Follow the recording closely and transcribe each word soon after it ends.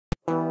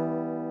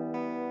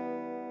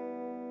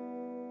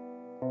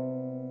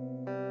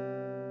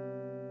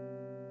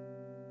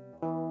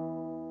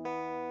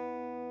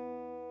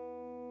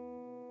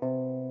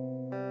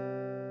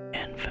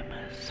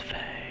Endless fate.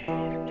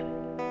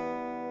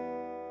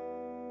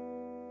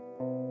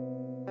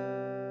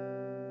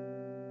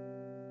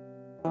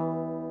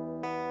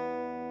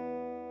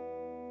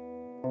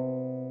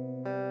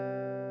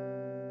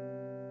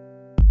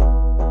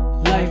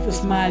 Life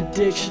is my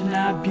addiction,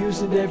 I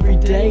abuse it every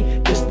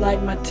day. Just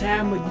like my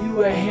time with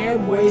you, a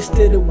hand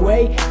wasted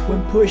away.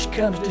 When push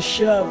comes to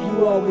shove,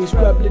 you always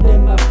rubbed it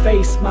in my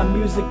face. My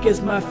music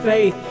is my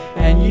faith,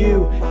 and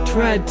you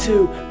tried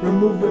to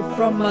remove it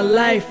from my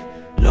life.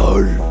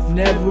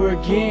 Never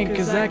again,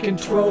 cause I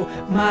control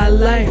my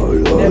life.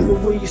 Never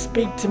will you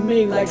speak to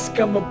me like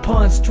scum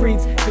upon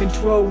streets.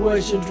 Control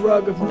was your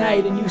drug of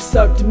night, and you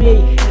sucked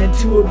me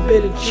into a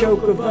bitter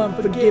choke of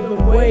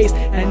unforgiving ways.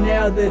 And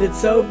now that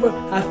it's over,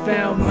 I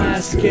found my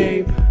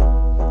escape.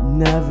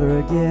 Never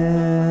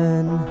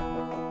again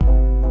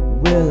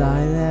will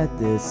I let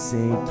this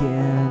sink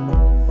in.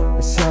 I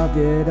shoved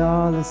it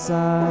all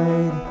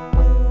aside,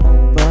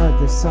 but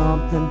there's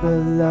something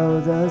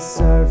below the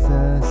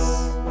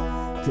surface,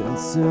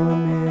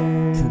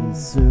 consuming,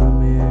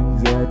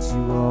 yet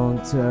you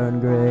won't turn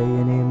gray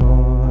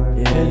anymore.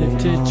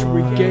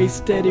 Penitentiary gates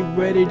steady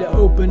ready to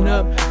open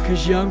up,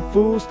 cause young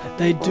fools,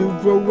 they do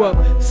grow up.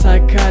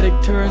 Psychotic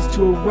turns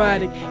to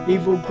erotic,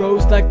 evil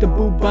grows like the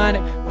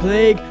bubonic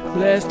plague.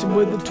 Blasting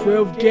with a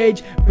 12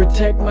 gauge,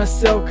 protect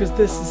myself cause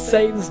this is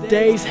Satan's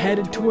days.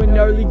 Headed to an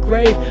early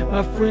grave,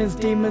 my friends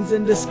demons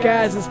in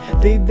disguises,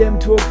 lead them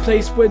to a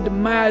place where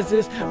demise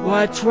is.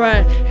 Why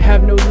try?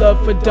 Have no love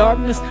for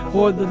darkness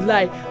or the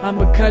light. I'm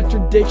a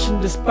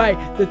contradiction despite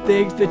the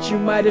things that you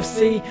might have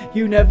seen.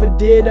 You never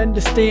did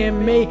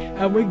understand me,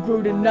 and we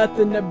grew to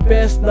nothing at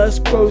best.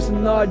 Lust grows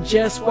in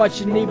largesse,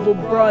 watching evil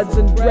broads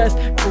undressed.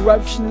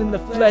 Corruption in the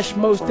flesh,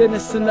 most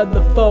innocent of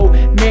the foe.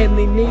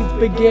 Manly needs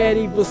beget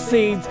evil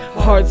seeds.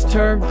 Hearts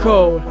turn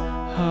cold,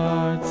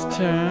 hearts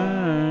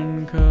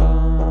turn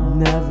cold.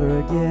 Never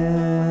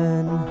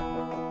again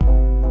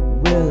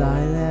will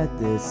I let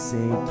this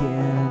sink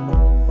in.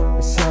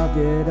 I shoved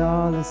it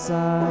all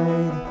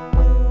aside,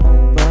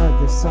 but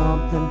there's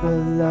something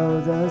below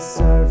the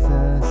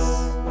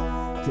surface,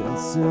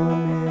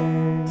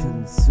 consuming,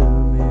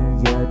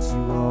 yet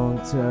you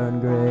won't turn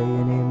gray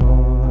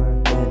anymore.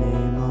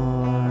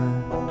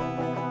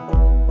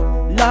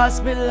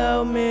 Lost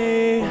below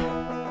me,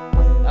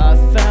 I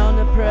found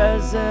a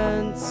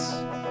presence.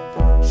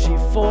 She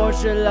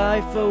forged her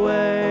life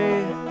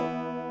away,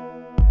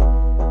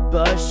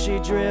 but she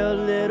drilled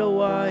little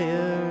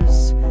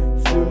wires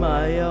through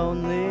my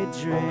only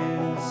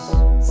dreams.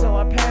 So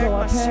I packed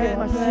my shit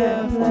and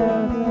left,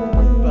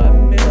 but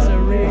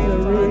misery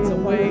finds a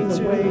way to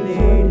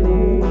lead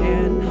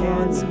and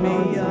haunts me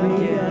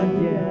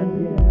again.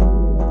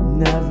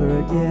 Never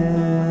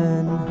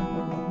again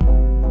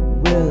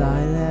will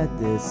I let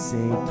this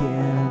sink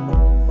in.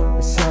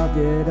 I shoved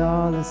it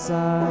all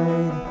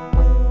aside,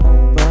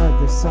 but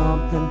there's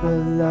something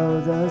below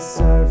the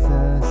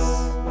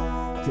surface,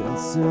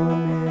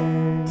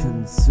 consuming,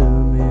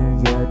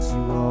 yet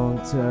you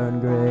won't turn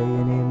gray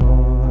anymore.